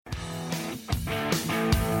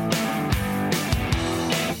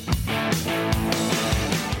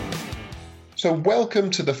So,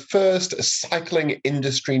 welcome to the first cycling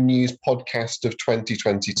industry news podcast of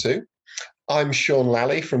 2022. I'm Sean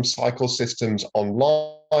Lally from Cycle Systems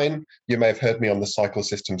Online. You may have heard me on the Cycle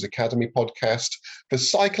Systems Academy podcast. For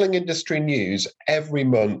cycling industry news, every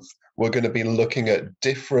month we're going to be looking at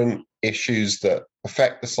different issues that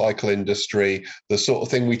affect the cycle industry, the sort of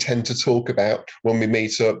thing we tend to talk about when we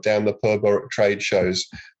meet up down the pub or at trade shows.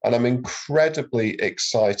 And I'm incredibly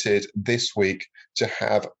excited this week to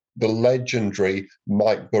have the legendary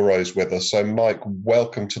Mike Burrows with us. So, Mike,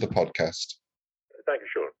 welcome to the podcast. Thank you,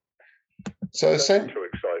 Sean. So, Don't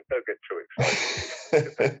get too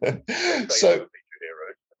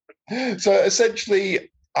excited. So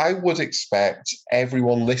essentially, I would expect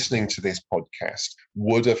everyone listening to this podcast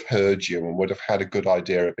would have heard you and would have had a good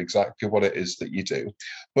idea of exactly what it is that you do.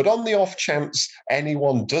 But on the off chance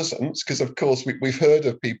anyone doesn't, because of course we've heard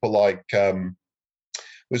of people like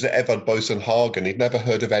was it Evan Boasson-Hagen? He'd never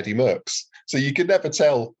heard of Eddie Merckx. So you could never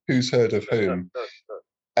tell who's heard of whom.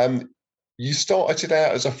 You started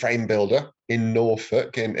out as a frame builder in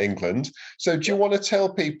Norfolk in England. So do you want to tell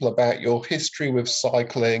people about your history with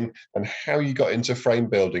cycling and how you got into frame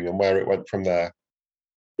building and where it went from there?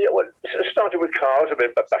 Yeah, well, it started with cars. I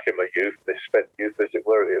mean, back in my youth, spent youth, as it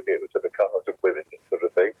were, it was the cars and women sort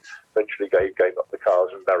of thing. Eventually gave up the cars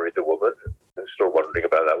and married the woman. I'm still wondering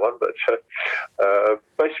about that one, but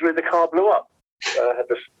basically the car blew up. I had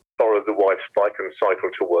to borrow the wife's bike and cycle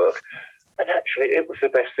to work. And actually, it was the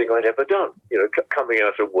best thing I'd ever done. You know, coming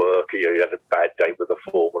out of work, you had a bad day with a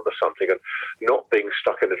foreman or something, and not being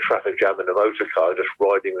stuck in a traffic jam in a motor car, just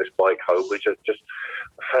riding this bike home was just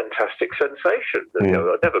a fantastic sensation. You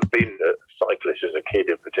know, I'd never been a cyclist as a kid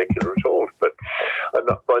in particular at all, but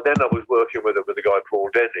by then I was working with a guy, Paul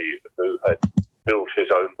Denny, who had built his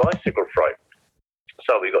own bicycle frame.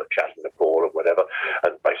 So we got chatting to Paul and whatever,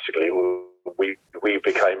 and basically we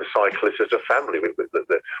became cyclists as a family.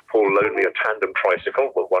 The Paul loaned me a tandem tricycle,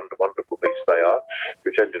 what wonderful beasts they are,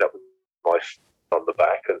 which ended up with my son on the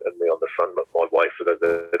back and me on the front, my wife with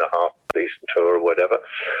a half decent tour or whatever.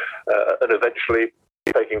 And eventually,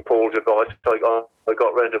 taking Paul's advice, I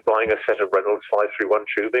got round to buying a set of Reynolds 531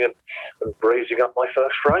 tubing and brazing up my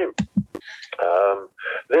first frame.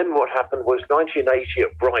 Then what happened was 1980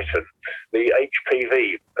 at Brighton, the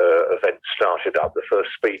HPV event started up, the first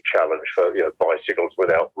speed challenge for bicycles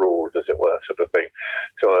without rules, as it were, sort of thing.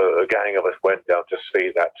 So a gang of us went down to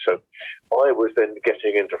see that. So I was then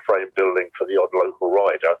getting into frame building for the odd local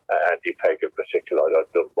rider, Andy Pegg in particular. I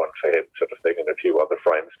built one for him, sort of thing, and a few other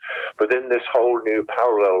frames. But then this whole new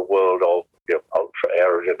parallel world of ultra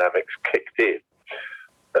aerodynamics kicked in.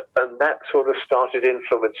 And that sort of started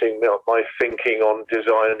influencing my thinking on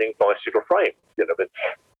designing bicycle frames.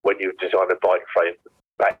 When you design a bike frame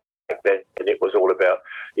back then, and it was all about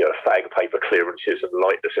fag paper clearances and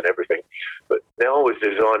lightness and everything. But now I was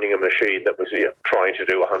designing a machine that was trying to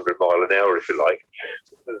do 100 mile an hour, if you like.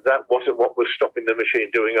 That wasn't what was stopping the machine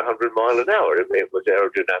doing 100 mile an hour. It was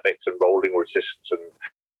aerodynamics and rolling resistance and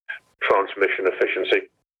transmission efficiency.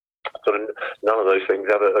 So none of those things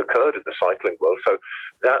ever occurred in the cycling world. So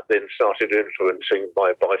that then started influencing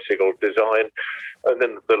my bicycle design. And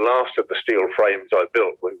then the last of the steel frames I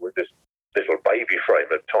built with this little baby frame,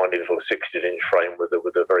 a tiny little 16-inch frame with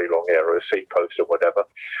a very long aero seat post or whatever,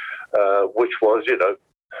 which was,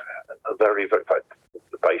 a very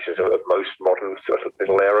the basis of most modern sort of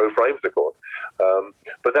little aero frames, of course.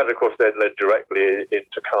 But that, of course, then led directly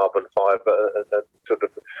into carbon fibre and sort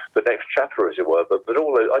of the next chapter, as it were. But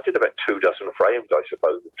I did about 24 frames, I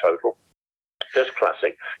suppose, in total. Just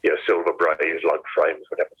classic, silver braze, lug frames,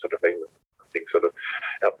 whatever sort of thing. Nothing sort of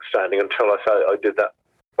outstanding until I did that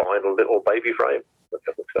final little baby frame.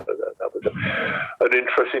 That was an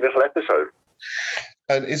interesting little episode.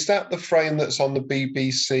 And is that the frame that's on the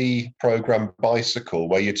BBC programme Bicycle,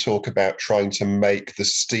 where you talk about trying to make the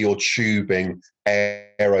steel tubing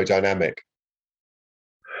aerodynamic?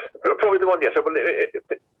 Probably the one, yes. Well,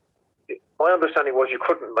 my understanding was you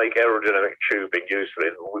couldn't make aerodynamic tubing usefully.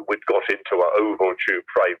 We'd got into our oval tube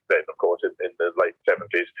frame then, of course, in the late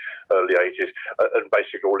 70s, early 80s, and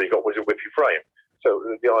basically all you got was a whippy frame. So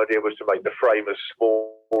the idea was to make the frame as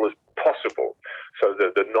small as possible. So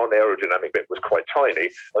the non-aerodynamic bit was quite tiny,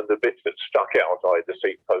 and the bits that stuck out, like the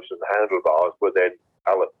seat posts and the handlebars, were then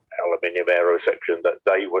aluminium aero section that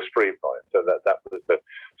they were streamlined. So that was the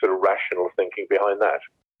sort of rational thinking behind that.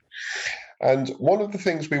 And one of the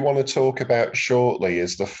things we want to talk about shortly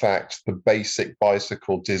is the fact the basic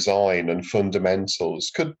bicycle design and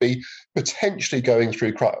fundamentals could be potentially going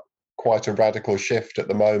through quite a radical shift at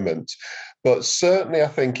the moment. But certainly, I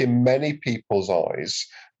think in many people's eyes,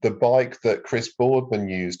 the bike that Chris Boardman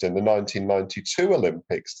used in the 1992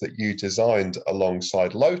 Olympics that you designed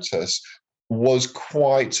alongside Lotus was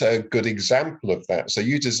quite a good example of that. So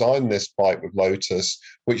you designed this bike with Lotus,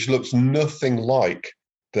 which looks nothing like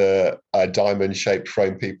the diamond-shaped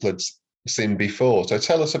frame people had seen before. So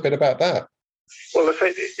tell us a bit about that. Well,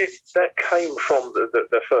 that came from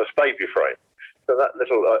the first baby frame. So that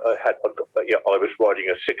little, I was riding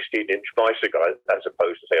a 16-inch bicycle as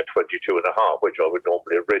opposed to, say, a 22.5, which I would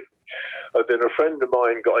normally have ridden. And then a friend of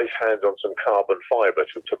mine got his hands on some carbon fibre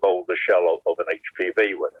to mould the shell of an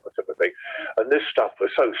HPV, whatever sort of thing. And this stuff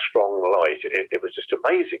was so strong and light, it was just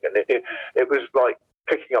amazing. And it was like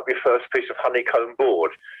picking up your first piece of honeycomb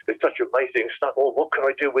board. It's such amazing stuff. Well, what can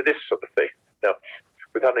I do with this sort of thing? Now,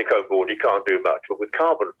 with honeycomb board, you can't do much, but with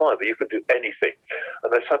carbon fibre, you can do anything.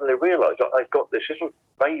 And I suddenly realised I've got this little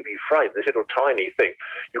baby frame, this little tiny thing.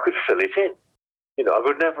 You could fill it in. You know, I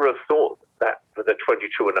would never have thought that with a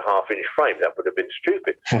 22.5-inch frame, that would have been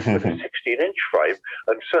stupid. But a 16-inch frame,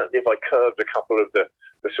 and certainly if I curved a couple of the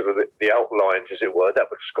outlines, as it were, that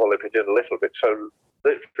would scallop it in a little bit. So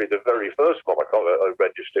literally the very first monocoque I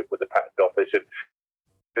registered with the patent office in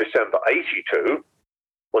December 82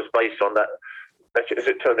 was based on that. As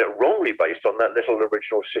it turned out, wrongly based on that little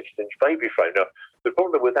original 6-inch baby frame. Now, the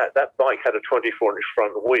problem with that bike had a 24-inch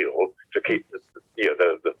front wheel to keep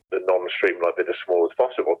the non-streamlined bit as small as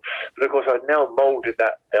possible. But of course, I'd now moulded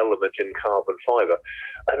that element in carbon fibre,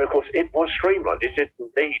 and of course, it was streamlined. It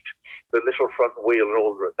didn't need the little front wheel and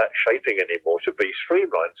all that shaping anymore to be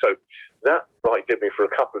streamlined. So that bike did me for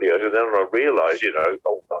a couple of years, and then I realised,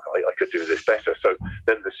 I could do this better. So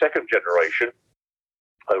then the second generation,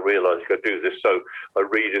 I realised I could do this, so I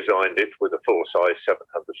redesigned it with a full-size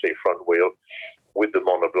 700C front wheel with the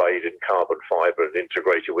monoblade in carbon fibre and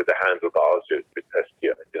integrated with the handlebars. Ended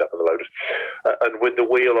up with the Lotus, and with the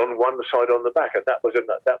wheel on one side on the back, and that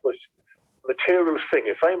was materials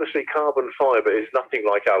thing. Famously, carbon fibre is nothing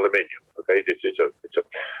like aluminium. Okay, it's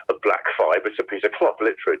a black fibre. It's a piece of cloth,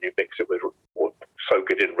 literally, and you mix it with, or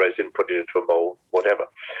soak it in resin, put it into a mould, whatever.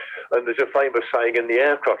 And there's a famous saying in the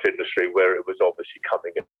aircraft industry, where it was obviously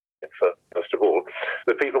coming in first of all,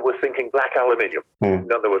 that people were thinking black aluminium.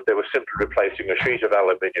 In other words, they were simply replacing a sheet of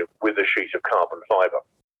aluminium with a sheet of carbon fibre.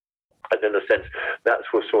 And in a sense, that's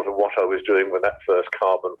was sort of what I was doing with that first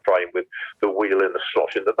carbon frame with the wheel in the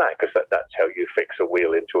slot in the back, because that's how you fix a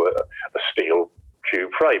wheel into a steel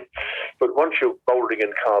tube frame. But once you're moulding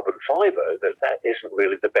in carbon fibre, that isn't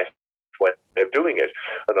really the best way of doing it.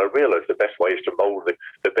 And I realised the best way is to mould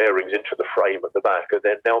the bearings into the frame at the back and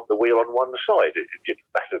then mount the wheel on one side. It didn't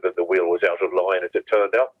matter that the wheel was out of line, as it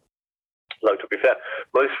turned out. Though, to be fair,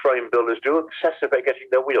 most frame builders do obsess about getting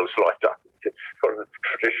their wheels lined up. It's one of the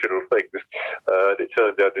traditional things. And it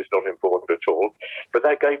turned out it's not important at all. But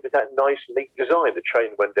that gave me that nice, neat design. The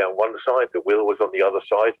chain went down one side, the wheel was on the other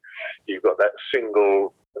side. You've got that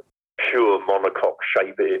single pure monocoque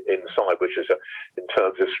shape inside, which is, in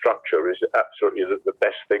terms of structure, is absolutely the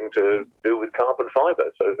best thing to do with carbon fibre.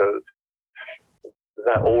 So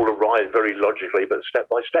that all arrived very logically, but step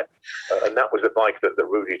by step. And that was a bike that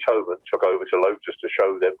Rudy Toman took over to Lotus to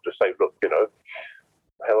show them, to say, look,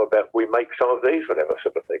 how about we make some of these, whatever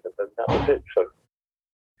sort of thing. And then that was it. So,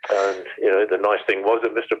 and, the nice thing was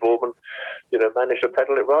that Mr. Boardman, managed to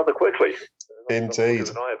pedal it rather quickly. Indeed.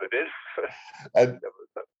 Than I ever did.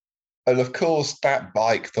 And of course, that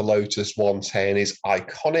bike, the Lotus 110, is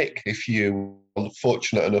iconic. If you are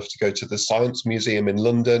fortunate enough to go to the Science Museum in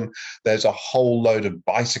London, there's a whole load of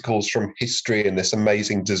bicycles from history and this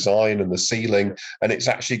amazing design and the ceiling. And it's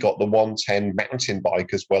actually got the 110 mountain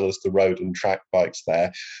bike as well as the road and track bikes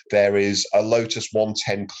there. There is a Lotus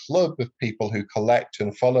 110 club of people who collect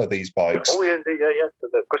and follow these bikes. Oh, yeah.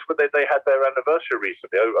 Because they had their anniversary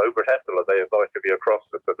recently over at Hetteler. They invited me across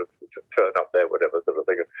to sort of turn up there, whatever sort of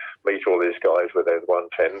thing, and meet all these guys with their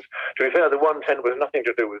 110s. To be fair, the 110 was nothing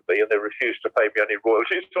to do with me, and they refused to pay me any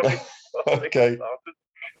royalties. Okay.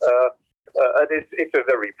 And it's a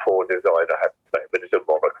very poor design, I have to say, but it's a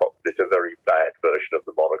monocoque. It's a very bad version of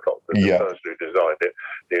the monocoque. The person who designed it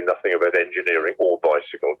knew nothing about engineering or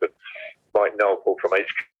bicycles. And Mike Nalpole from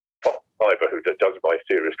HK Fibre, who does my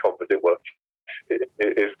serious composite work,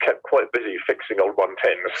 is kept quite busy fixing old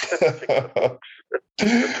 110s.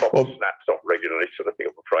 The top snaps off regularly, sort of thing,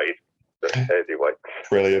 I'm afraid. But anyway,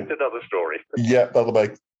 brilliant. It's another story. Yeah,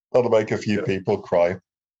 that'll make a few people cry.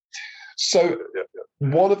 So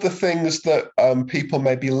one of the things that people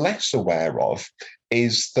may be less aware of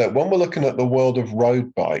is that when we're looking at the world of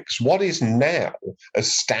road bikes, what is now a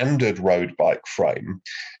standard road bike frame,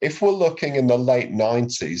 if we're looking in the late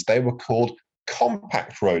 90s, they were called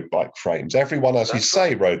compact road bike frames. Everyone, as you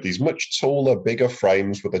say, rode these much taller, bigger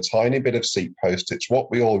frames with a tiny bit of seat post. It's what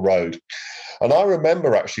we all rode. And I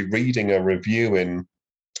remember actually reading a review in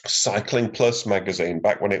Cycling Plus magazine,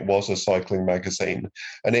 back when it was a cycling magazine,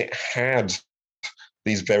 and it had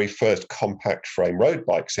these very first compact frame road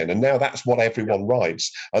bikes in, and now that's what everyone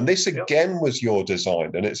rides. And this again was your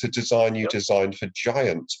design, and it's a design you designed for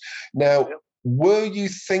Giant. Now, were you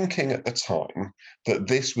thinking at the time that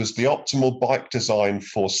this was the optimal bike design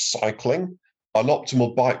for cycling, an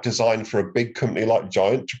optimal bike design for a big company like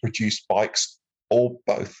Giant to produce bikes, or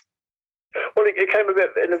both? Well, it came a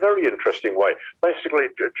bit in a very interesting way. Basically,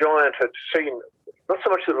 Giant had seen, not so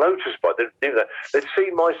much the Lotus bike, they'd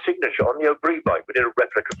seen my signature on the Aubry bike. We did a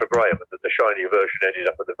replica for Graham, and the shiny version ended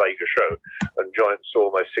up at the Vega show, and Giant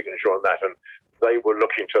saw my signature on that, and they were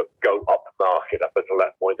looking to go up market. Up until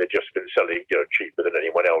that point, they'd just been selling, cheaper than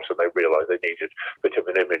anyone else, and they realised they needed a bit of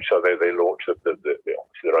an image, so they launched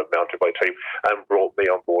their own mountain bike team and brought me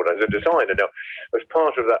on board as a designer. Now, as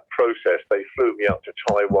part of that process, they flew me out to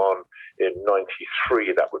Taiwan in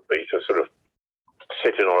 '93. That would be to sort of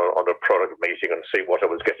sitting on a product meeting and see what I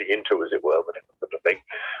was getting into, as it were, but sort of thing.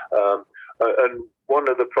 And one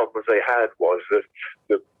of the problems they had was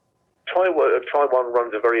that Taiwan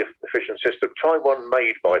runs a very efficient system. Taiwan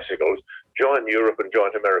made bicycles. Giant Europe and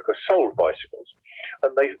Giant America sold bicycles.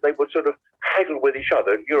 And they would sort of haggle with each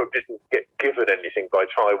other. Europe didn't get given anything by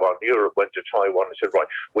Taiwan. Europe went to Taiwan and said, right,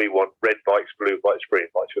 we want red bikes, blue bikes, green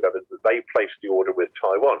bikes, whatever. They placed the order with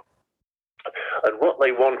Taiwan. And what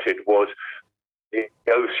they wanted was the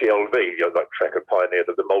OCLV, like Trek and Pioneer,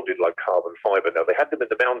 the molded like carbon fibre. Now, they had them in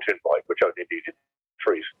the mountain bike, which only needed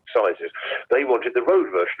 3 sizes. They wanted the road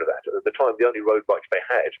version of that. At the time, the only road bikes they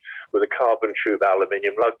had were the carbon tube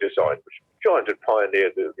aluminium lug design, which Giant had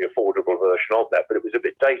pioneered the affordable version of that, but it was a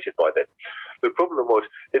bit dated by then. The problem was,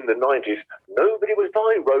 in the 90s, nobody was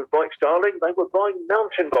buying road bikes, darling. They were buying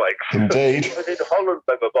mountain bikes. Indeed. Even in Holland,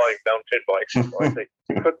 they were buying mountain bikes. Right?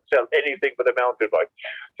 They couldn't sell anything but a mountain bike.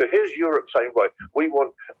 So here's Europe saying, right, we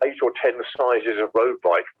want 8 or 10 sizes of road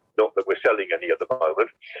bike. Not that we're selling any at the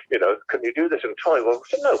moment. Can you do this in Taiwan? We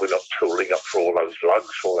said, no, we're not tooling up for all those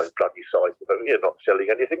lugs, for all those bloody sizes. You're not selling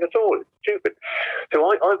anything at all. It's stupid. So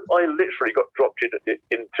I literally got dropped into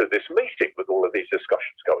this meeting with all of these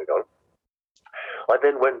discussions going on. I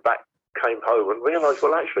then went back, came home and realised,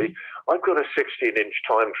 well, actually, I've got a 16-inch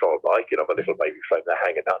time trial bike, my little baby frame there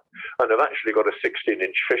hanging up, and I've actually got a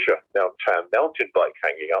 16-inch Fisher mountain bike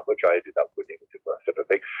hanging up, which I ended up winning, sort of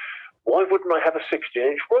thing. Why wouldn't I have a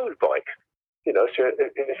 16-inch road bike? So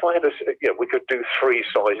if I had we could do 3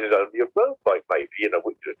 sizes only of road bike, maybe.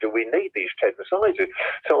 Do we need these 10 sizes?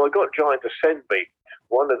 So I got Giant to send me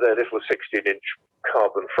one of their little 16-inch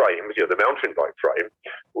carbon frames, the mountain bike frame.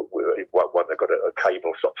 One that got a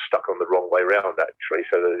cable sort of stuck on the wrong way round, actually,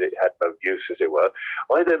 so that it had no use, as it were.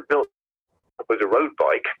 I then built it was a road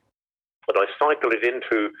bike, and I cycled it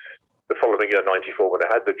into the following year, '94, when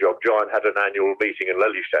I had the job. Giant had an annual meeting in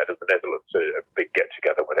Lelystad in the Netherlands, a big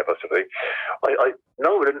get-together, whatever sort of thing.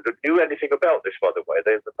 No one knew anything about this, by the way.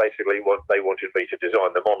 They wanted me to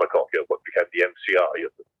design the monocoque, what became the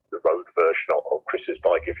MCR, the road version of Chris's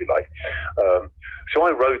bike, if you like. So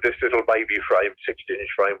I rode this little baby frame,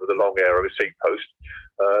 16-inch frame with a long aero seat post,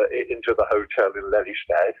 into the hotel in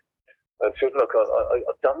Lelystad, and said, look,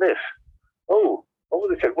 I've done this. Oh,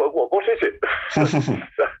 they said, what is it?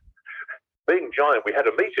 So, being Giant, we had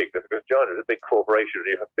a meeting because Giant is a big corporation.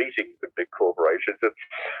 You have meetings with big corporations, and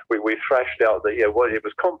we thrashed out that it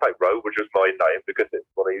was Compact Road, which was my name because it's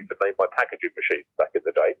what I used to name my packaging machine back in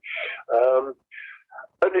the day.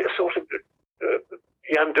 And it sort of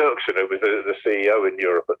Jan Dirksen, who was the CEO in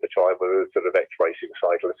Europe at the time, was a sort of ex-racing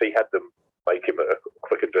cyclist. He had them make him a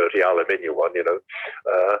quick and dirty aluminium one,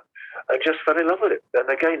 and just fell in love with it. And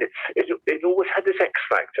again, it always had this X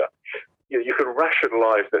factor. You can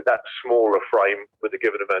rationalise that smaller frame with a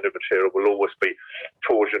given amount of material will always be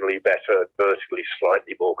torsionally better, vertically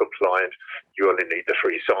slightly more compliant. You only need the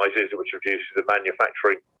 3 sizes, which reduces the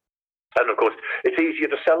manufacturing. And of course, it's easier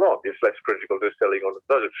to sell on. It's less critical to selling on.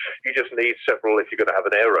 You just need several. If you're going to have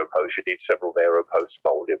an aero post, you need several aero posts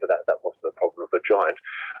molded. But that wasn't the problem for Giant.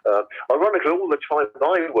 Ironically, all the time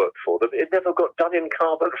I worked for them, it never got done in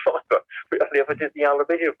carbon fibre. We only ever did the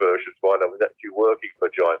aluminium versions while I was actually working for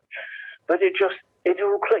Giant. But it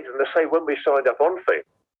all clicked. And they say when we signed up on thing,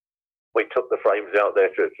 we took the frames out there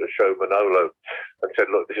to show Manolo and said,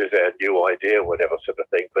 look, this is our new idea, whatever sort of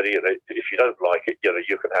thing. But, if you don't like it,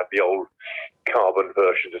 you can have the old carbon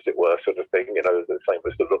versions, as it were, sort of thing, the same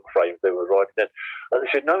as the look frames they were writing then. And they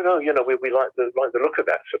said, no, we like the look of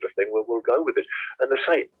that sort of thing. We'll go with it. And they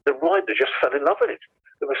say the rider just fell in love with it.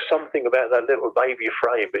 There was something about that little baby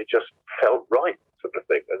frame. It just felt right, sort of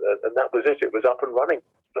thing. And that was it. It was up and running,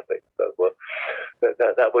 sort of thing. So,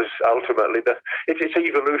 that was ultimately it's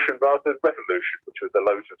evolution rather than revolution, which was the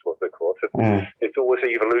Lotus what they called it. It's always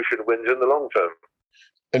evolution wins in the long term.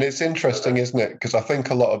 And it's interesting, isn't it? Because I think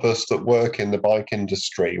a lot of us that work in the bike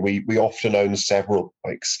industry, we often own several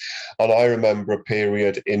bikes. And I remember a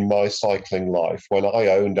period in my cycling life when I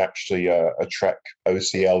owned actually a Trek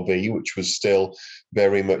OCLV, which was still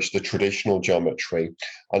very much the traditional geometry,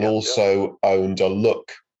 and also owned a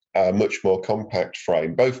Look, much more compact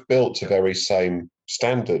frame, both built to very same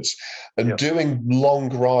standards. And doing long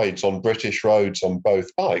rides on British roads on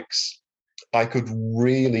both bikes, I could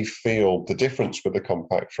really feel the difference with the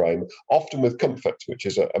compact frame, often with comfort, which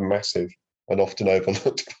is a massive and often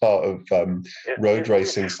overlooked part of road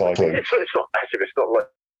racing cycling. It's not massive. It's not like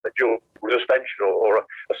a dual suspension or a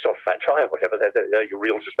soft fat tyre, whatever. They're your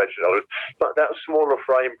real suspension elements. But that smaller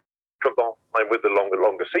frame combined with the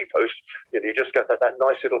longer seat post, you just get that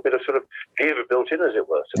nice little bit of sort of gear built in, as it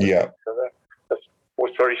were. So that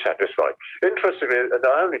was very satisfying. Interestingly, and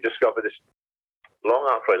I only discovered this long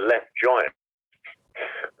after I left Giant,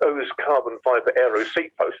 those carbon fibre aero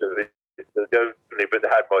seat posts, the only bit that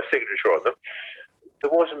had my signature on them, there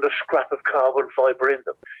wasn't a scrap of carbon fibre in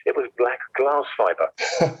them. It was black glass fibre.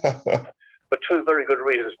 For two very good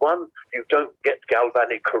reasons. One, you don't get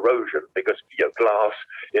galvanic corrosion because glass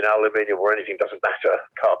in aluminium or anything doesn't matter.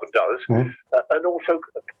 Carbon does. And also,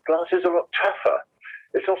 glass is a lot tougher.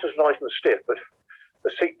 It's not as nice and stiff, but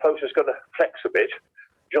the seat post is going to flex a bit.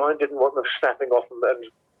 Giant didn't want them snapping off and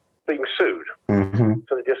being sued.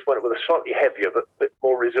 So they just went with a slightly heavier but bit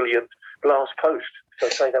more resilient glass post. So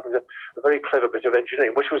I'd say that was a very clever bit of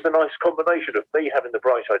engineering, which was the nice combination of me having the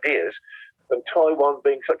bright ideas and Taiwan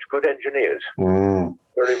being such good engineers.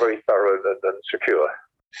 Very, very thorough and secure.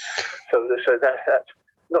 So that's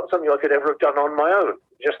not something I could ever have done on my own.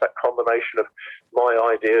 Just that combination of my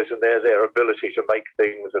ideas and their ability to make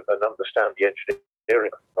things and understand the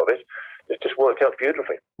engineering of it. It just worked out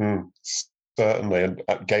beautifully. Certainly,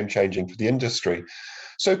 and game-changing for the industry.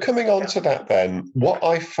 So coming on to that then, what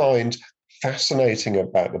I find fascinating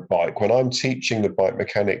about the bike when I'm teaching the bike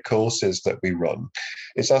mechanic courses that we run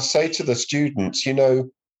is I say to the students,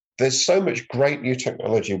 there's so much great new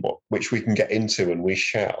technology which we can get into, and we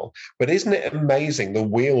shall, but isn't it amazing the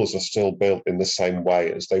wheels are still built in the same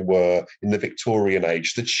way as they were in the Victorian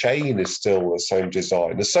age? The chain is still the same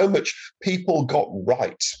design. There's so much people got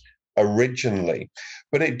right originally,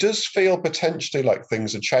 but it does feel potentially like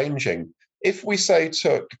things are changing. If we say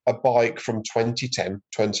took a bike from 2010,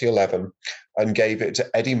 2011 and gave it to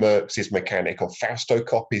Eddie Merckx's mechanic or Fausto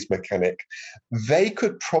Coppi's mechanic, they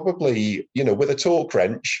could probably, with a torque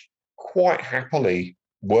wrench, quite happily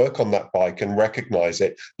work on that bike and recognize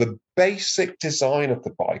it. The basic design of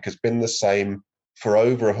the bike has been the same for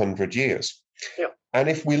over 100 years. And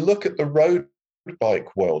if we look at the road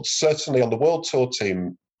bike world, certainly on the World Tour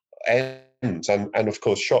team ends and of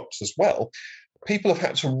course shops as well, people have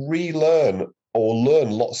had to relearn or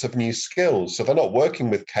learn lots of new skills. So they're not working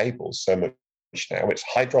with cables so much now. It's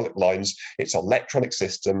hydraulic lines, it's electronic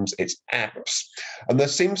systems, it's apps. And there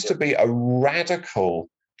seems to be a radical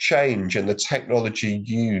change in the technology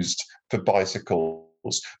used for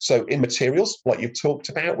bicycles. So in materials, like you've talked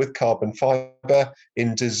about with carbon fiber,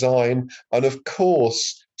 in design, and of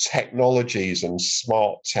course, technologies and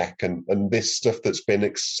smart tech and this stuff that's been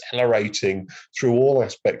accelerating through all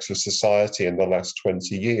aspects of society in the last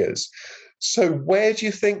 20 years. So where do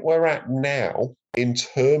you think we're at now in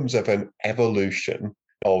terms of an evolution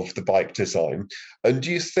of the bike design? And do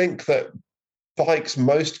you think that bikes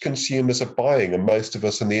most consumers are buying and most of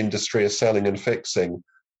us in the industry are selling and fixing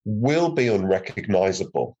will be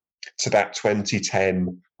unrecognizable to that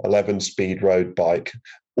 2010 11-speed road bike?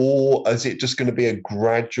 Or is it just going to be a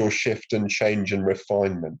gradual shift and change and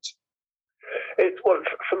refinement?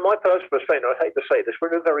 From my personal perspective, I hate to say this,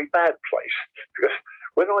 we're in a very bad place. Because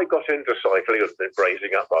when I got into cycling and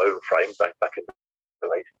raising up my own frame back in the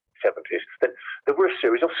late 70s, then there were a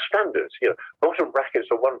series of standards. Bottom brackets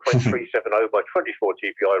are 1.370 by 24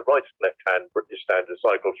 TPI, right and left hand, British standard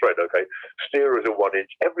cycle thread, okay. Steerers are 1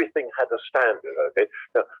 inch. Everything had a standard, okay.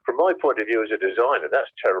 Now, from my point of view as a designer, that's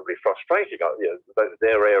terribly frustrating.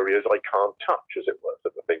 There are areas I can't touch, as it were,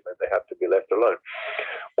 sort of thing, that they have to be left alone.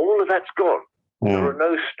 All of that's gone. There are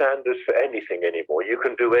no standards for anything anymore. You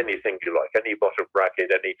can do anything you like, any bottom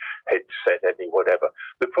bracket, any headset, any whatever.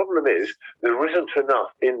 The problem is there isn't enough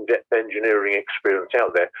in-depth engineering experience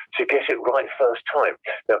out there to get it right first time.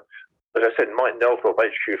 Now, as I said, Mike Nelthorpe,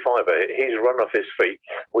 HQ Fibre, he's run off his feet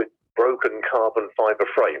with broken carbon fibre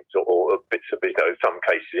frames or bits of it. In some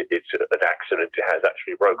cases, it's an accident, it has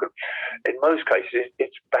actually broken. In most cases,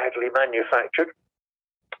 it's badly manufactured.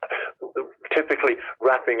 Typically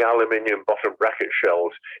wrapping aluminium bottom bracket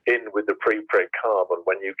shells in with the pre-preg carbon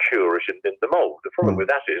when you cure it in the mould. The problem with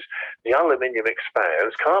that is the aluminium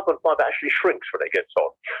expands, carbon fibre actually shrinks when it gets on.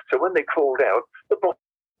 So when they cool down, the bottom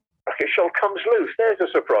bracket shell comes loose. There's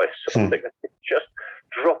a surprise. Something just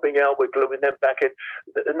dropping out, we're gluing them back in.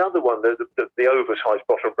 Another one, the oversized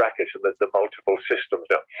bottom brackets and the multiple systems.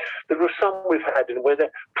 Now, there are some we've had in where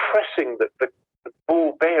they're pressing the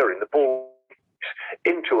ball bearing, the ball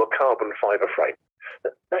into a carbon fibre frame.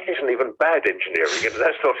 That isn't even bad engineering, and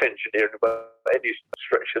that's not engineering by any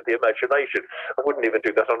stretch of the imagination. I wouldn't even do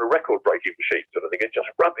that on a record-breaking machine, sort of thing. It's just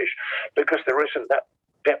rubbish, because there isn't that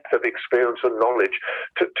depth of experience and knowledge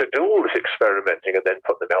to do all this experimenting and then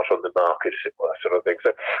put them out on the market, as it were, sort of thing.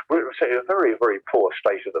 So we're in a very, very poor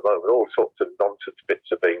state at the moment. All sorts of nonsense bits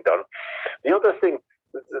are being done. The other thing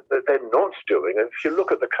that they're not doing, and if you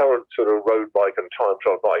look at the current sort of road bike and time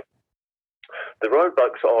trial bike, the road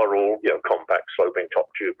bikes are all, compact, sloping top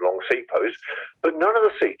tube, long seat posts, but none of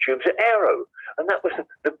the seat tubes are aero. And that was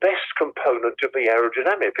the best component to be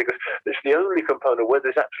aerodynamic, because it's the only component where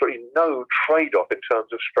there's absolutely no trade-off in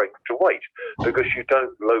terms of strength to weight, because you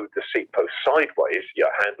don't load the seat post sideways,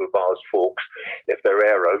 your handlebars, forks. If they're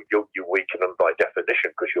aero, you weaken them by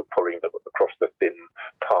definition, because you're pulling them across the thin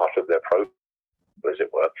part of their profile, as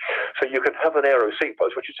it were. So you can have an aero seat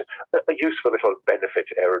post, which is a useful little benefit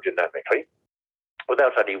aerodynamically,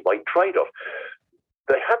 without any weight trade-off.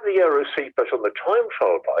 They have the aero seat post on the time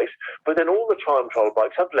trial bikes, but then all the time trial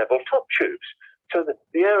bikes have level top tubes. So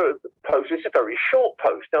the aero post is a very short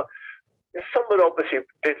post. Now, someone obviously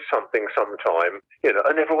did something sometime,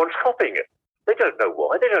 and everyone's copying it. They don't know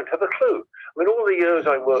why. They don't have a clue. I mean, all the years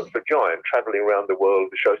I worked for Giant, travelling around the world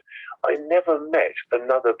with shows, I never met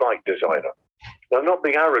another bike designer. Now, I'm not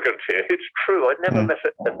being arrogant here. It's true. I never met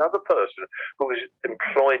another person who was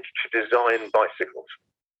employed to design bicycles.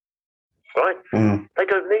 Right? They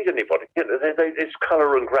don't need anybody. It's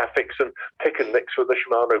colour and graphics and pick and mix with the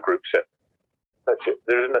Shimano group set. That's it.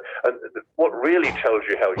 And what really tells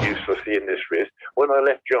you how useless the industry is, when I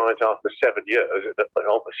left Giant after 7 years,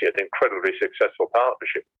 obviously an incredibly successful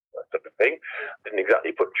partnership, that sort of thing. Didn't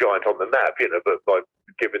exactly put Giant on the map, but by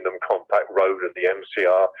giving them Compact Road and the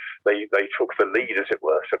MCR, they took the lead, as it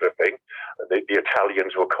were, sort of thing. And the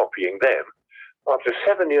Italians were copying them. After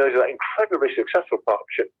 7 years of that incredibly successful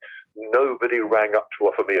partnership, nobody rang up to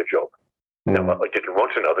offer me a job. Now, I didn't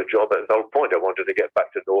want another job. At the whole point, I wanted to get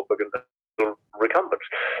back to Norfolk and recumbents.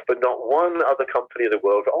 But not one other company in the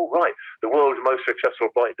world, the world's most successful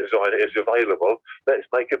bike designer is available, let's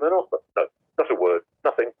make him an offer. No, not a word,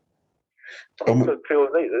 nothing.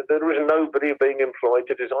 There is nobody being employed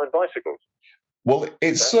to design bicycles. Well,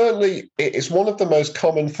 it's one of the most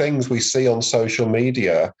common things we see on social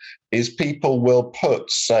media is people will put,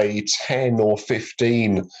 say, 10 or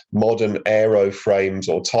 15 modern aero frames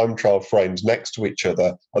or time trial frames next to each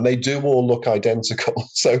other, and they do all look identical.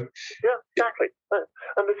 So, yeah, exactly.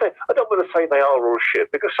 And I don't want to say they are all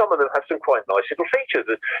shit, because some of them have some quite nice little features.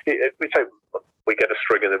 We get a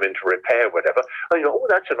string of them into repair, whatever. And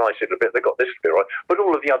that's a nice little bit. They got this bit right, but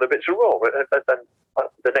all of the other bits are wrong. And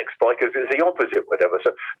the next bike is the opposite, whatever.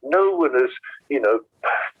 So no one has,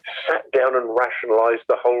 sat down and rationalised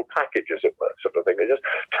the whole package, as it were, sort of thing. It's just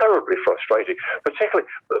terribly frustrating. Particularly,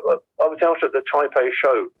 I was out at the Taipei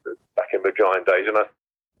show back in the Giant days, and I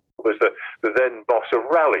was the then boss of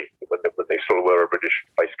Rally, when they still were a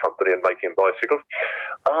British-based company and making bicycles,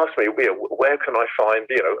 asked me, where can I find,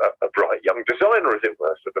 a bright young designer, as it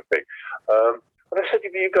were, sort of thing. And I said,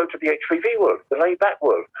 you go to the HVV world, the laid-back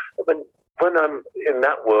world. When I'm in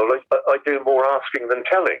that world, I do more asking than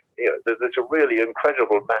telling. There's a really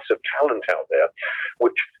incredible, massive talent out there,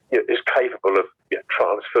 which is capable of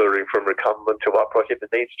transferring from recumbent to upright if it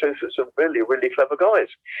needs to. So some really, really clever guys.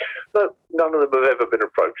 But none of them have ever been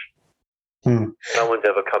approached. No one's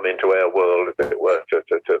ever come into our world, if it were,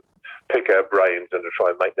 to pick our brains and to try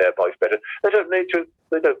and make their bikes better. They don't need to.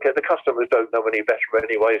 They don't care. The customers don't know any better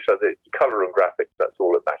anyway, so the colour and graphics, that's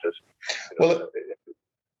all that matters. Well,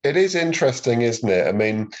 it is interesting, isn't it? I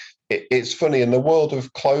mean, it's funny, in the world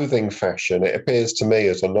of clothing fashion, it appears to me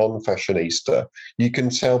as a non-fashionista, you can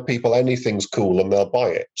tell people anything's cool and they'll buy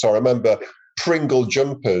it. So I remember Pringle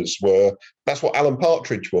jumpers that's what Alan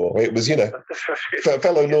Partridge wore. It was,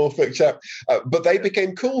 fellow Norfolk chap. But they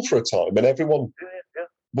became cool for a time, and everyone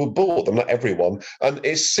bought them, not everyone. And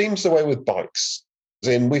it seems the way with bikes.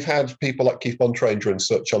 We've had people like Keith Montranger and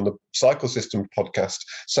such on the Cycle System podcast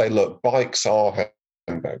say, look, bikes are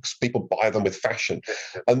handbags. People buy them with fashion.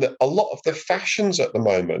 And a lot of the fashions at the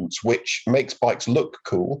moment, which makes bikes look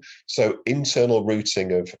cool, so internal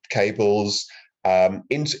routing of cables,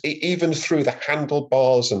 even through the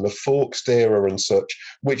handlebars and the fork steerer and such,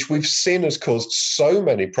 which we've seen has caused so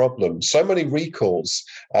many problems, so many recalls,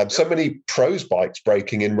 so many pros bikes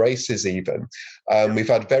breaking in races even. We've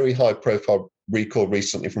had very high profile recall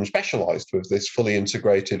recently from Specialized with this fully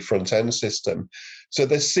integrated front end system. So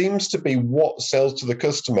there seems to be what sells to the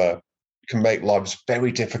customer can make lives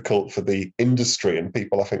very difficult for the industry and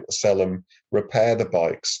people, I think, that sell and repair the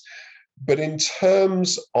bikes. But in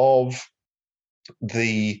terms of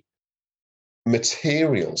the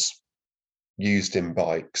materials used in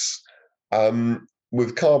bikes,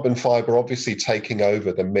 with carbon fiber obviously taking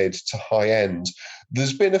over the mid to high end,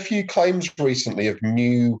 there's been a few claims recently of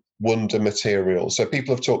new wonder materials. So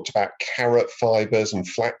people have talked about carrot fibers and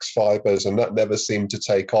flax fibers, and that never seemed to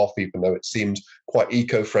take off, even though it seemed quite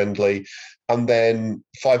eco-friendly. And then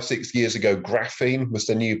 5-6 years ago, graphene was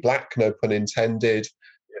the new black, no pun intended.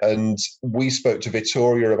 And we spoke to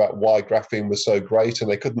Vittoria about why graphene was so great, and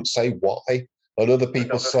they couldn't say why. And other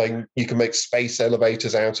people saying you can make space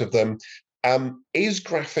elevators out of them. Is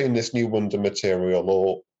graphene this new wonder material,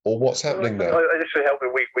 or what's happening there? Initially,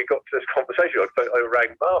 we got to this conversation. I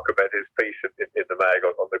rang Mark about his piece in the mag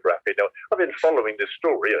on the graphene. Now, I've been following this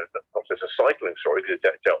story, not just a cycling story, because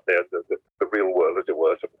it's out there, the real world, as it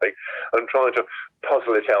were, sort of thing, and trying to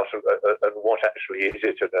puzzle it out and what actually is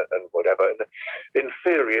it and whatever. And in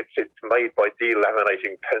theory, it's made by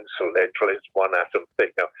delaminating pencil lead till it's 1 atom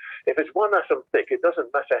thick. Now, if it's 1 atom thick, it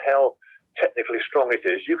doesn't matter how technically strong it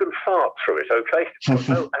is, you can fart through it, okay? It's got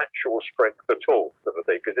no actual strength at all, sort of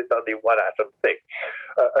thing, because it's only 1 atom thick.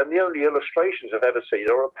 And the only illustrations I've ever seen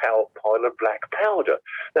are a pile of black powder.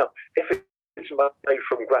 Now, if it's made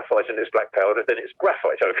from graphite and it's black powder, then it's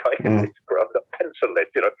graphite, okay? It's pencil lead,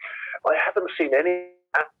 I haven't seen any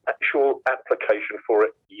actual application for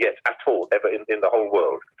it yet at all, ever in the whole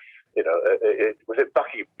world. Was it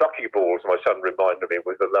buckyballs? My son reminded me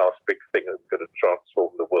was the last big thing that's going to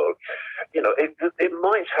transform the world. It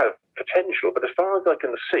might have potential, but as far as I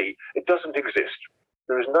can see, it doesn't exist.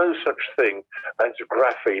 There is no such thing as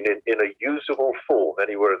graphene in a usable form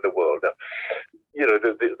anywhere in the world. Now,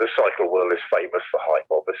 the cycle world is famous for hype,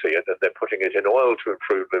 obviously, and they're putting it in oil to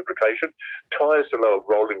improve lubrication, tyres to lower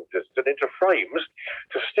rolling distance, and into frames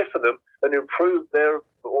to stiffen them and improve their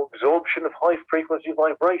absorption of high-frequency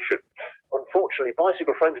vibration. Unfortunately,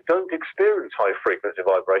 bicycle frames don't experience high-frequency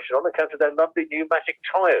vibration on account of their lovely pneumatic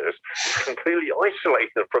tyres, completely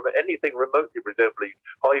isolate them from anything remotely resembling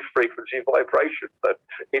high-frequency vibration. But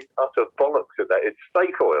it's utter bollocks of that. It's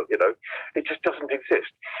fake oil, It just doesn't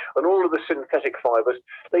exist. And all of the synthetic fibres,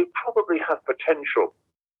 they probably have potential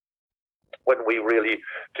when we really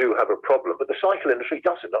do have a problem. But the cycle industry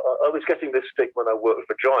doesn't. I was getting this stick when I worked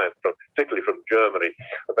for Giant, particularly from Germany,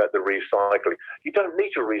 about the recycling. You don't need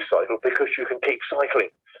to recycle because you can keep cycling.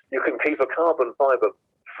 You can keep a carbon fibre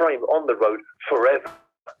frame on the road forever.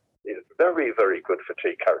 It's very, very good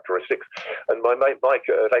fatigue characteristics. And my mate Mike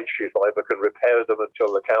at HG Fibre can repair them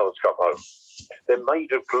until the cows come home. They're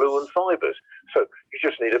made of glue and fibres. So you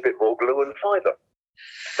just need a bit more glue and fibre.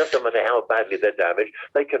 Doesn't matter how badly they're damaged,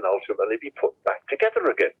 they can ultimately be put back together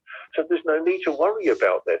again. So there's no need to worry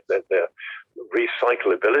about their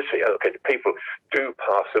recyclability. Okay, people do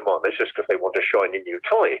pass them on. It's just because they want a shiny new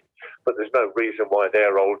toy. But there's no reason why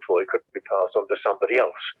their old toy couldn't be passed on to somebody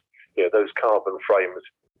else. Those carbon frames,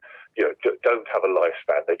 don't have a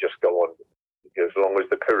lifespan. They just go on as long as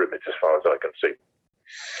the pyramids, as far as I can see.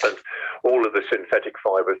 And all of the synthetic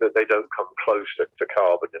fibres, they don't come close to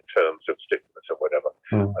carbon in terms of stiffness or whatever.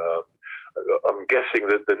 I'm guessing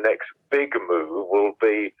that the next big move will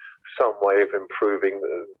be some way of improving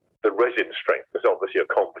the resin strength, because obviously a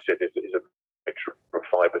composite is a mixture of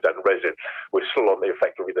fibres and resin. We're still on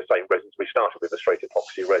effectively the same resins we started with, the straight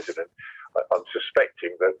epoxy resin. And I'm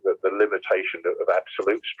suspecting that the limitation of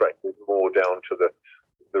absolute strength is more down to the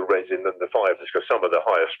resin and the fibres, because some of the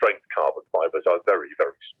higher strength carbon fibres are very,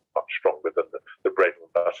 very much stronger than the bread and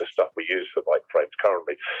butter stuff we use for bike frames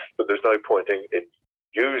currently. But there's no point in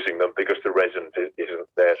using them because the resin isn't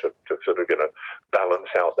there to sort of balance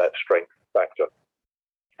out that strength factor.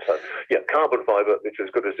 So carbon fibre, it's as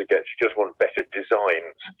good as it gets. You just want better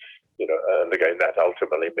designs, and again that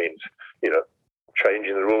ultimately means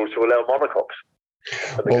changing the rules to allow monocoques.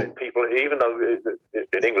 And again, people, even though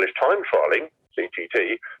in English time trialling,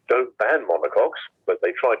 CTT, don't ban monocoques, but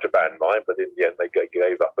they tried to ban mine, but in the end they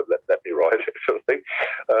gave up and let me ride it, sort of thing.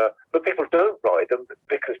 But people don't ride them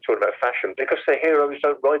because, talking about fashion, because their heroes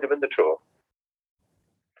don't ride them in the Tour.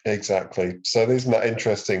 Exactly. So isn't that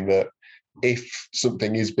interesting that if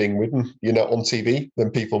something is being ridden, on TV, then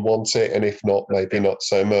people want it, and if not, maybe not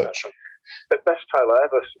so much. The best tale I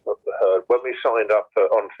ever heard when we signed up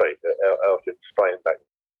on Fate out in Spain back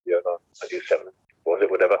in 97, was it,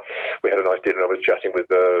 whatever. We had a nice dinner. I was chatting with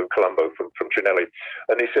Colombo from Cinelli,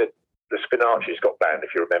 and he said the Spinacis got banned,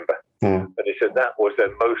 if you remember. And he said that was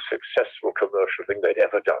their most successful commercial thing they'd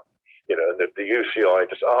ever done. And the UCI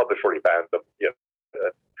just arbitrarily banned them.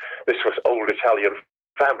 This was old Italian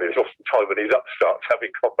families, often Taiwanese upstarts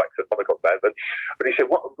having come back to the monocoque ban. But he said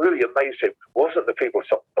what really amazed him wasn't the people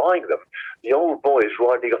stopped buying them. The old boys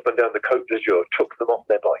riding up and down the Côte d'Azur took them off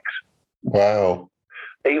their bikes. Wow.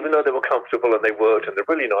 Even though they were comfortable and they worked and they're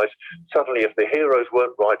really nice, suddenly if the heroes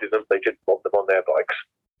weren't riding them, they didn't want them on their bikes.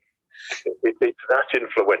 It's that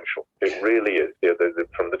influential. It really is.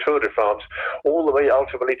 From the Tour de France all the way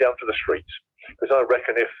ultimately down to the streets. Because I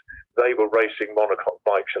reckon if they were racing monocoque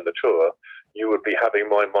bikes in the Tour, you would be having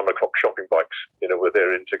my monocoque shopping bikes, with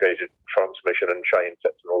their integrated transmission and chain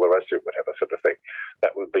sets and all the rest of it, whatever sort of thing.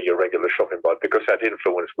 That would be your regular shopping bike, because that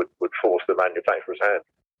influence would force the manufacturer's hand.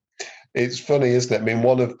 It's funny, isn't it? I mean,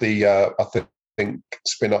 one of the, I think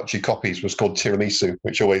Spinacci copies was called Tiramisu,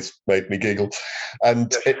 which always made me giggle.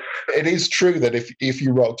 And it is true that if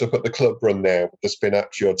you rocked up at the club run now with the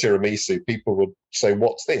Spinacci or Tiramisu, people would say,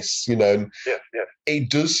 what's this? And it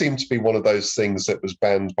does seem to be one of those things that was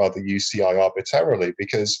banned by the UCI arbitrarily,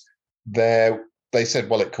 because they said,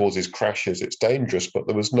 well, it causes crashes, it's dangerous, but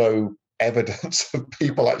there was no evidence of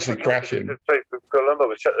people actually crashing. Colombo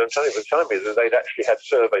was telling me that they'd actually had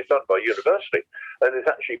surveys done by university, and it's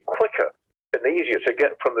actually quicker and easier to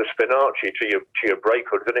get from the Spinacci to your brake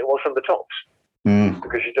hood than it was from the tops.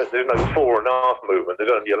 Because there's no fore and aft movement,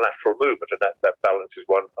 there's only a lateral movement, and that balances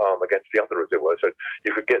one arm against the other, as it were. So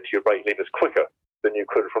you could get to your brake levers quicker than you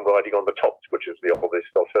could from riding on the tops, which is the obvious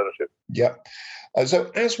alternative. Yeah.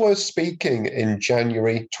 So as we're speaking in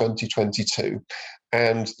January 2022,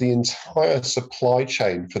 and the entire supply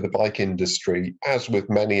chain for the bike industry, as with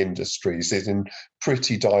many industries, is in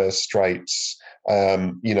pretty dire straits, at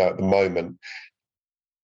the moment.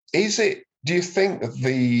 Do you think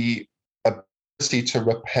the ability to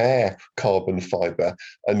repair carbon fibre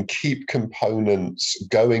and keep components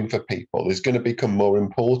going for people is going to become more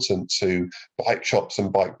important to bike shops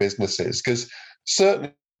and bike businesses? Because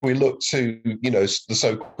certainly we look to, the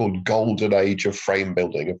so-called golden age of frame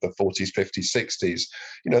building of the 40s, 50s, 60s,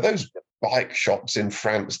 those bike shops in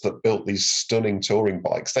France that built these stunning touring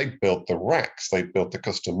bikes, they built the racks, they built the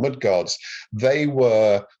custom mudguards. They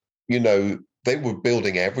were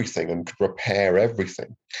building everything and could repair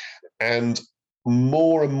everything. And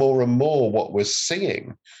more and more and more, what we're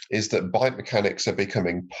seeing is that bike mechanics are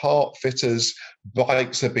becoming part fitters,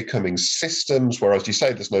 bikes are becoming systems, whereas you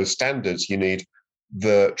say there's no standards. You need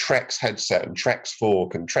the Trex headset and Trex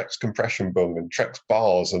fork and Trex compression bung and Trex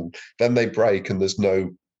bars, and then they break and there's no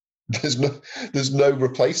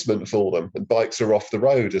replacement for them, and bikes are off the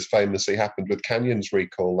road, as famously happened with Canyon's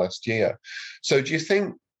recall last year. So do you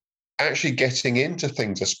think actually getting into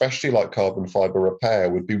things, especially like carbon fibre repair,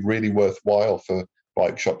 would be really worthwhile for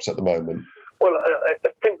bike shops at the moment? Well, I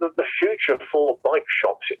think that the future for bike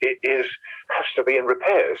shops has to be in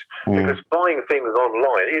repairs, because buying things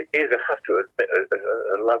online I have to admit,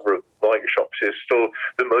 a number of bike shops is still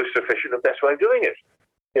the most efficient and best way of doing it.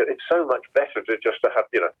 It's so much better to just have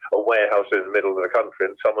a warehouse in the middle of the country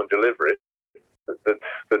and someone deliver it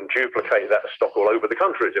than duplicate that stock all over the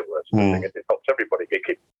country, as it were. It helps everybody.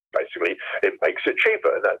 Basically, it makes it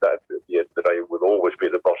cheaper, and that at the end of the day will always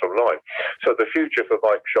be the bottom line. So the future for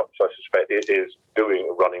bike shops, I suspect, is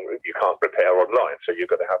running. You can't repair online, so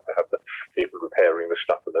you've got to have the people repairing the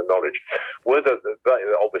stuff and the knowledge. Whether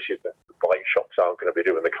obviously the bike shops aren't going to be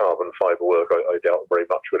doing the carbon fibre work, I doubt very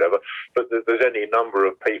much, whatever. But there's any number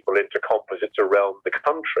of people into composites around the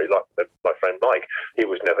country, like my friend Mike. He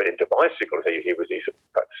was never into bicycles. He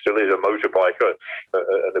still is a motorbiker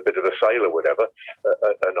and a bit of a sailor, whatever.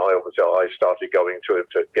 And I started going to him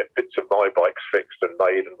to get bits of my bikes fixed and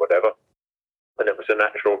made and whatever. And it was a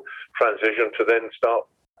natural transition to then start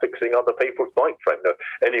fixing other people's bike frame. Now,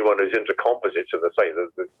 anyone who's into composites, and there's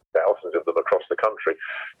thousands of them across the country,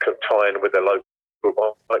 can tie in with their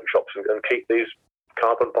local bike shops and keep these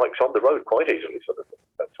carbon bikes on the road quite easily.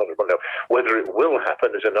 Now, whether it will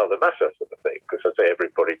happen is another matter, sort of thing, because I say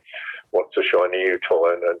everybody wants a shiny new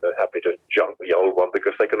toy and they're happy to junk the old one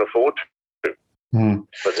because they can afford to. Mm.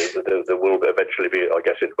 But there will eventually be, I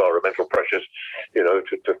guess, environmental pressures,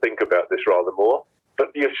 to think about this rather more.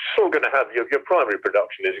 But you're still going to have your primary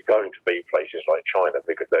production is going to be places like China,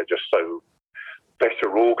 because they're just so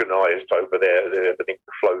better organised over there. Everything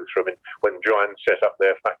flows from it. When Giant set up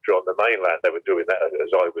their factory on the mainland, they were doing that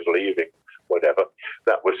as I was leaving, whatever.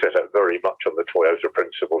 That was set up very much on the Toyota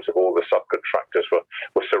principles of all the subcontractors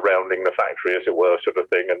were surrounding the factory, as it were, sort of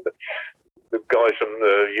thing. And the guys from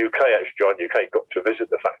the UK, actually, Giant UK, got to visit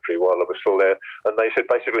the factory while I was still there, and they said,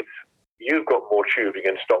 basically, you've got more tubing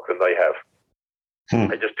in stock than they have.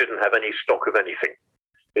 They just didn't have any stock of anything.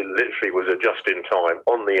 It literally was a just-in-time,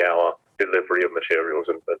 on-the-hour delivery of materials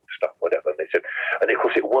and stuff, whatever. And they said, and of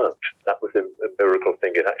course it worked. That was a miracle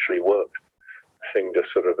thing. It actually worked. Thing just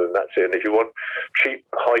sort of, and that's it. And if you want cheap,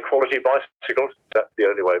 high-quality bicycles, that's the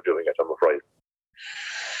only way of doing it, I'm afraid.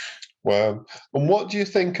 Wow. And what do you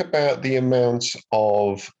think about the amount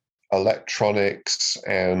of electronics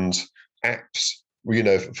and apps,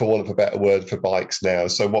 for want of a better word, for bikes now?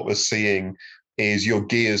 So what we're seeing is your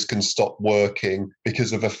gears can stop working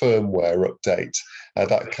because of a firmware update,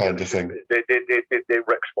 that kind of thing. It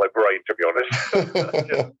wrecks my brain, to be honest.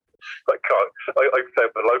 I can't. I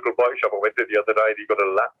found the local bike shop I went to the other day, and he got a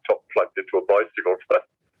laptop plugged into a bicycle.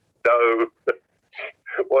 No.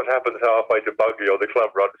 What happens halfway to buggy or the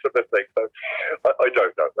club run, sort of thing. So I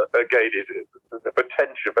don't know. Again, the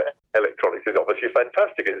potential for electronics is obviously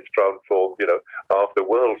fantastic. It's transformed, half the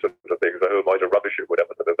world, sort of thing. So who am I to rubbish it,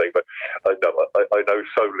 whatever sort of thing? But I know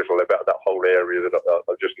so little about that whole area that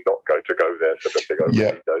I'm just not going to go there, sort of thing. I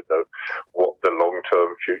really don't know what the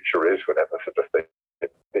long-term future is, whatever sort of thing.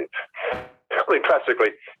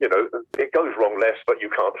 Classically, it goes wrong less, but you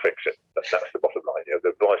can't fix it. That's the bottom line.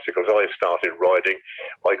 The bicycles I started riding,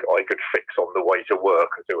 I could fix on the way to work.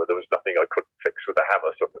 There was nothing I couldn't fix with a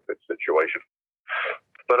hammer sort of situation.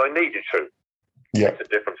 But I needed to. Yeah. It's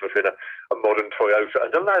the difference between a modern Toyota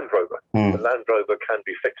and a Land Rover. The Land Rover can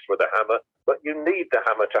be fixed with a hammer, but you need the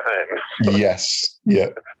hammer to hang. Yes.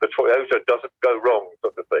 Yeah. The Toyota doesn't go wrong,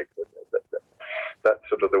 sort of thing. That's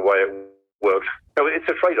sort of the way it works. So it's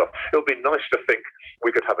a trade-off. It would be nice to think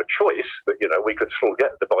we could have a choice that, we could still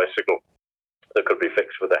get the bicycle that could be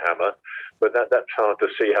fixed with a hammer, but that's hard to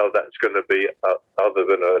see how that's going to be other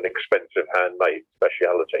than an expensive handmade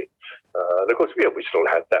speciality. And of course, we still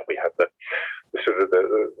had that. We had the sort of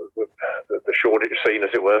the shortage scene, as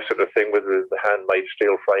it were, sort of thing, with the handmade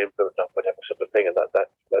steel frames and whatever sort of thing, and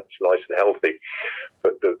that's nice and healthy.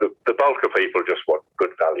 But the bulk of people just want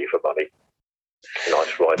good value for money.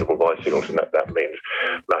 Nice rideable bicycles, and that means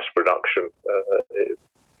mass production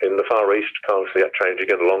in the Far East. Can't see that changing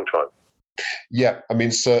in a long time. Yeah, I mean,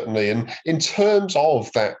 certainly. And in terms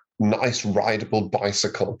of that nice rideable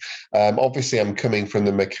bicycle, obviously I'm coming from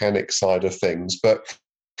the mechanic side of things, but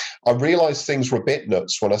I realised things were a bit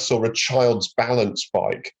nuts when I saw a child's balance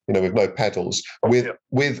bike, with no pedals,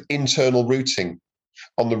 with internal routing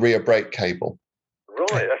on the rear brake cable.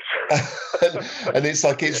 Right. and it's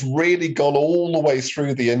like it's really gone all the way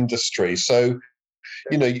through the industry. So,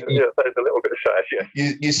 that is a little bit sad.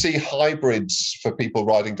 Yeah. You see hybrids for people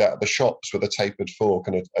riding down at the shops with a tapered fork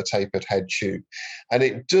and a tapered head tube, and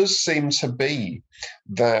it does seem to be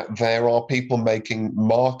that there are people making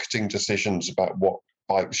marketing decisions about what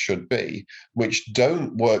bikes should be, which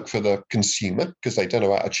don't work for the consumer because they don't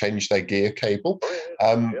know how to change their gear cable.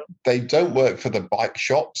 They don't work for the bike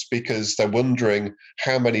shops because they're wondering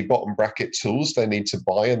how many bottom bracket tools they need to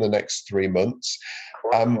buy in the next 3 months.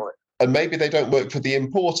 And maybe they don't work for the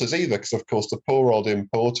importers either, because of course the poor old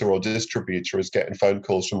importer or distributor is getting phone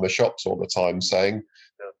calls from the shops all the time saying,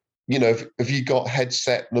 have you got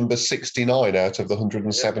headset number 69 out of the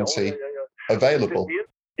 170 available?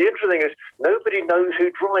 The interesting thing is nobody knows who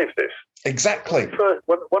drives this. Exactly.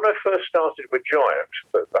 When I first started with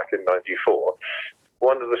Giant back in '94,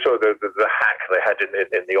 one of the hack they had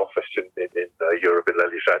in the office in Europe in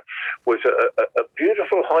Lelystad was a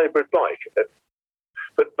beautiful hybrid bike,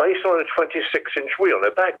 but based on a 26-inch wheel. Now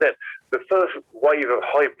back then, the first wave of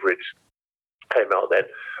hybrids came out then.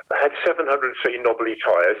 They had 700C knobbly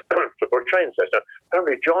tyres for chain sets. Now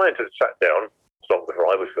apparently Giant had sat down long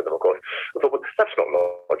before I was with them, of course. I thought, well, that's not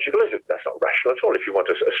logical, is it? That's not rational at all. If you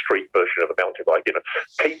want a street version of a mountain bike,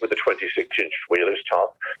 keep with the 26-inch wheel as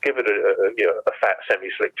tough, give it a fat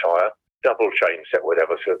semi-slick tyre, double chain set,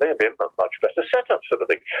 whatever. So they'd be a much better setup, sort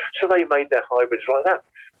of thing. So they made their hybrids like that.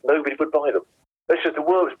 Nobody would buy them. This is the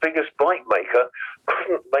world's biggest bike maker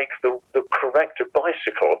couldn't make the correct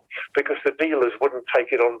bicycle because the dealers wouldn't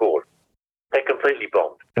take it on board. They completely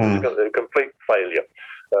bombed. It was a complete failure.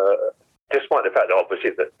 Despite the fact that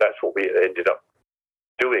obviously that's what we ended up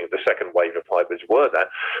doing the second wave of hybrids were that.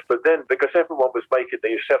 But then, because everyone was making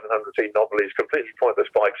these 700C Novellies, completely pointless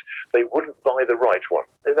bikes, they wouldn't buy the right one.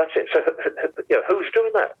 And that's it. So, who's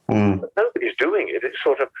doing that? Nobody's doing it. It's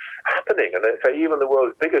sort of happening. And so even the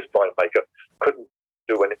world's biggest bike maker couldn't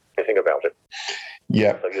do anything about it.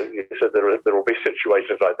 Yeah. So there will be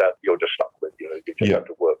situations like that you're just stuck with. You just have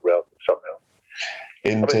to work around them somehow.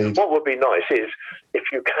 Indeed. I mean, what would be nice is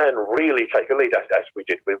if you can really take a lead, as we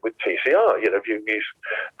did with TCR. If you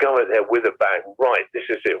go in there with a bang, right, this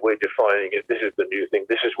is it, we're defining it, this is the new thing,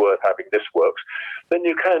 this is worth having, this works, then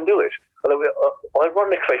you can do it. Although,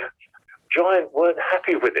 ironically, Giant weren't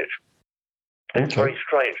happy with it. It's very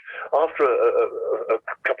strange. After a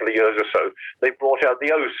couple of years or so, they brought out the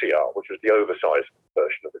OCR, which was the oversized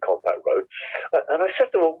version of the compact road. And I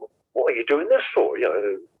said to them, well, what are you doing this for?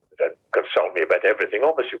 Don't consult me about everything,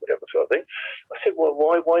 obviously, whatever sort of thing. I said, well,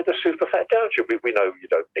 why the super fat gouger? We know you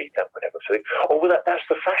don't need that, whatever sort of thing. Oh, well, that's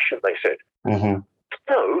the fashion, they said. Mm-hmm.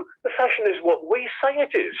 No, the fashion is what we say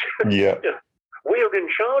it is. Yeah. We're in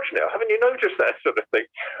charge now. Haven't you noticed that sort of thing?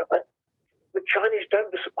 The Chinese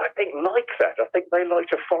don't, I think, like that. I think they like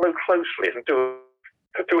to follow closely and do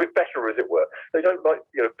it better, as it were. They don't like,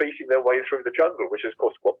 beating their way through the jungle, which is, of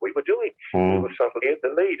course, what we were doing. We were suddenly in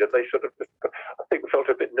the lead, and they sort of, I think, felt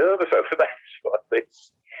a bit nervous over that sort of thing.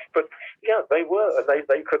 But, yeah, they were, and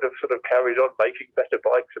they could have sort of carried on making better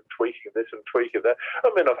bikes and tweaking this and tweaking that.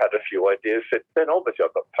 I mean, I've had a few ideas since then. Obviously,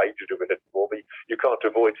 I'm not paid to do it anymore, but you can't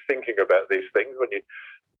avoid thinking about these things when you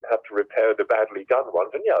have to repair the badly done ones.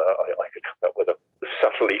 And yeah, I could come up with a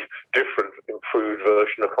subtly different, improved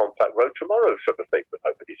version of compact road tomorrow, sort of thing. But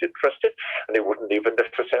nobody's interested, and it wouldn't even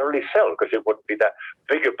necessarily sell because it wouldn't be that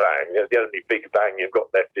big a bang. The only big bang you've got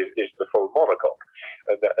left is the full monocoque,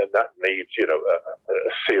 and that needs a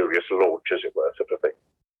serious launch, as it were, sort of thing.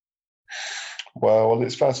 Well,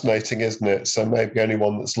 it's fascinating, isn't it? So maybe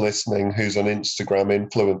anyone that's listening who's an Instagram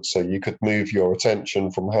influencer, you could move your attention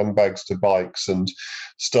from handbags to bikes and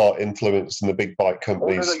start influencing the big bike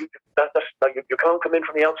companies. You can't come in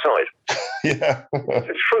from the outside. Yeah.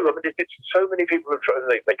 It's true. I mean, it's so many people have tried,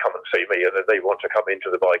 they come and see me and they want to come into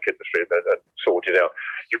the bike industry and sort it out.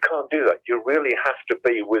 You can't do that. You really have to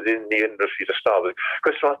be within the industry to start with,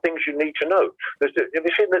 because there are things you need to know. Have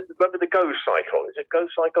you seen remember the Go Cycle? Is it Go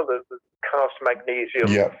Cycle, the cast magnesium?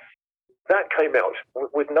 Yeah. That came out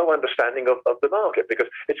with no understanding of the market because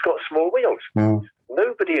it's got small wheels.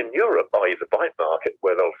 Nobody in Europe, i.e. the bike market,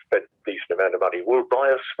 where they'll spend a decent amount of money, will buy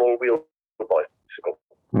a small wheel bicycle.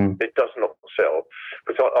 It does not sell.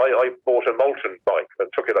 Because I bought a Moulton bike and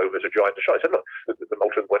took it over to Giant to show. I said, look, the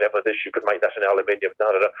Moulton, whatever this, you could make that in aluminium,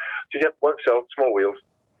 She said, won't sell, small wheels.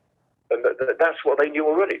 And that's what they knew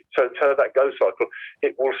already. So that Go Cycle,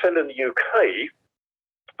 it will sell in the UK,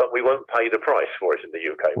 but we won't pay the price for it in the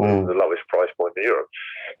UK. We're the lowest price point in Europe.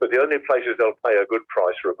 But the only places they'll pay a good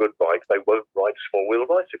price for a good bike, they won't ride small wheel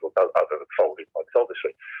bicycles, other than folding bikes,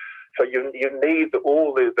 obviously. So you need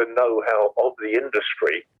all the know-how of the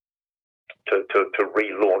industry to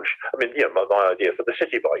relaunch. I mean, my idea for the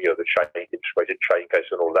city bike, the integrated chain case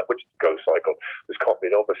and all that, which is Go Cycle, was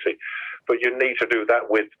copied, obviously. But you need to do that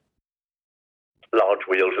with large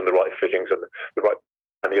wheels and the right fittings and the right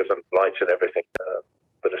panniers and lights and everything.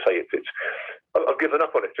 But I say I've given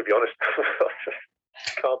up on it, to be honest.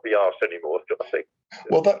 Can't be asked anymore, I think.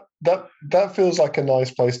 Well, that feels like a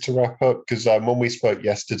nice place to wrap up, because when we spoke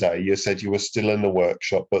yesterday, you said you were still in the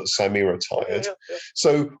workshop but semi-retired. Yeah.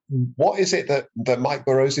 So what is it that Mike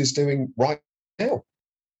Burrows is doing right now?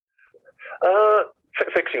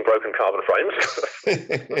 Fixing broken carbon frames.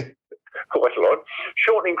 Quite a lot.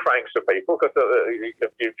 Shortening cranks to people, because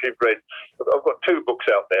you've read, I've got two books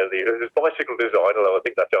out there. There's Bicycle Design, although I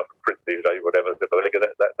think that's out of print these days, whatever.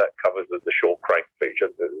 That covers the short crank feature.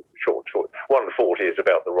 The short. 140 is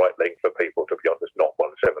about the right length for people, to be honest, not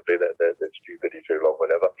 170. They're stupidly too long,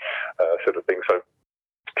 whatever, sort of thing. So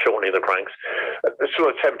shortening the cranks.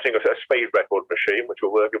 Sort of attempting a speed record machine, which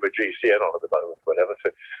we're working with GCN on at the moment, whatever, so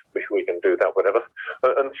we can do that, whatever.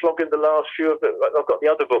 And slogging the last few of them. I've got the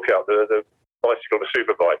other book out, the Bicycle to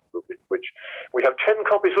Superbike, which we have 10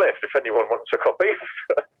 copies left if anyone wants a copy.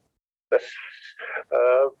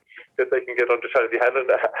 If they can get onto Tony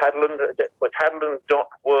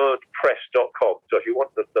Hadland.wordpress.com. So if you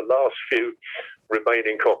want the last few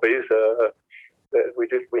remaining copies,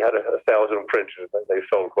 we had 1,000 printed. They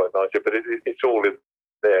sold quite nicely, but it's all in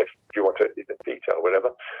there if you want to detail,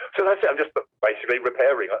 whatever. So that's it. I'm just basically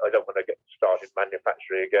repairing. I don't want to get started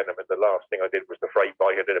manufacturing again. I mean, the last thing I did was the freight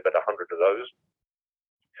bike. I did about 100 of those.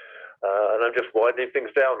 And I'm just winding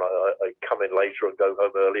things down. I come in later and go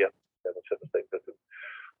home earlier. That sort of thing. That's a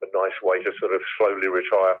nice way to sort of slowly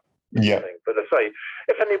retire. Yeah. But I say,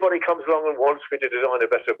 if anybody comes along and wants me to design a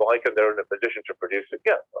better bike and they're in a position to produce it,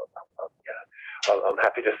 I'm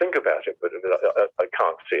happy to think about it, but I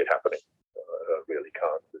can't see it happening. I really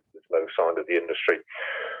can't. There's no sign of the industry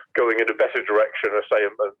going in a better direction. I say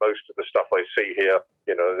most of the stuff I see here,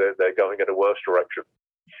 they're going in a worse direction.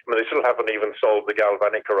 I mean, they still haven't even solved the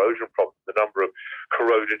galvanic corrosion problem, the number of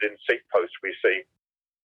corroded in seat posts we see,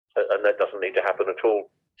 and that doesn't need to happen at all.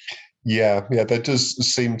 Yeah, there does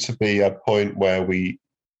seem to be a point where the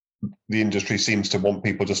industry seems to want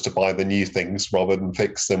people just to buy the new things rather than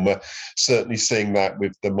fix them. We're certainly seeing that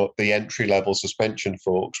with the entry-level suspension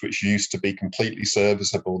forks, which used to be completely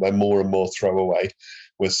serviceable. They're more and more throwaway,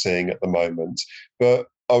 we're seeing at the moment. But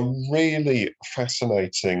a really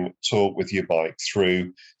fascinating talk with you, Mike,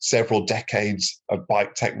 through several decades of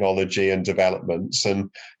bike technology and developments. And,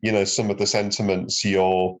 some of the sentiments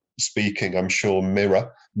you're speaking, I'm sure,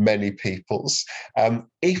 mirror many people's.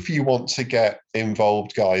 If you want to get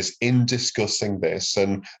involved, guys, in discussing this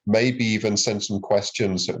and maybe even send some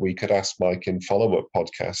questions that we could ask Mike in follow-up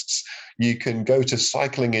podcasts, you can go to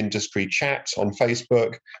Cycling Industry Chat on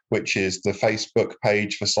Facebook, which is the Facebook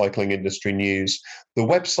page for Cycling Industry News. The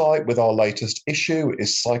website with our latest issue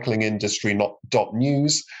is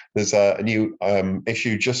cyclingindustry.news. There's a new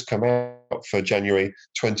issue just come out for January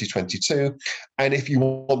 2022. And if you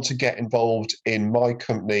want to get involved in my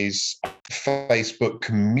company's Facebook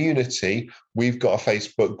community, we've got a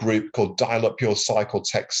Facebook group called Dial Up Your Cycle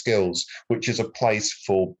Tech Skills, which is a place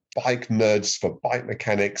for bike nerds, for bike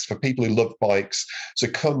mechanics, for people who love bikes to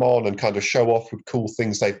come on and kind of show off with cool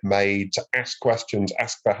things they've made, to ask questions,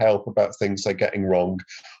 ask for help about things they're getting wrong,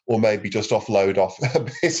 or maybe just offload off a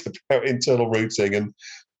bit about internal routing and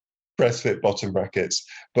press fit bottom brackets.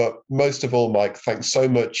 But most of all, Mike, thanks so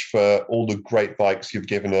much for all the great bikes you've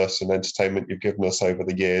given us and entertainment you've given us over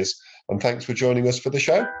the years. And thanks for joining us for the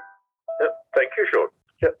show. Thank you, Sean.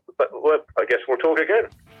 But I guess we'll talk again.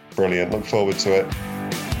 Brilliant. Look forward to it.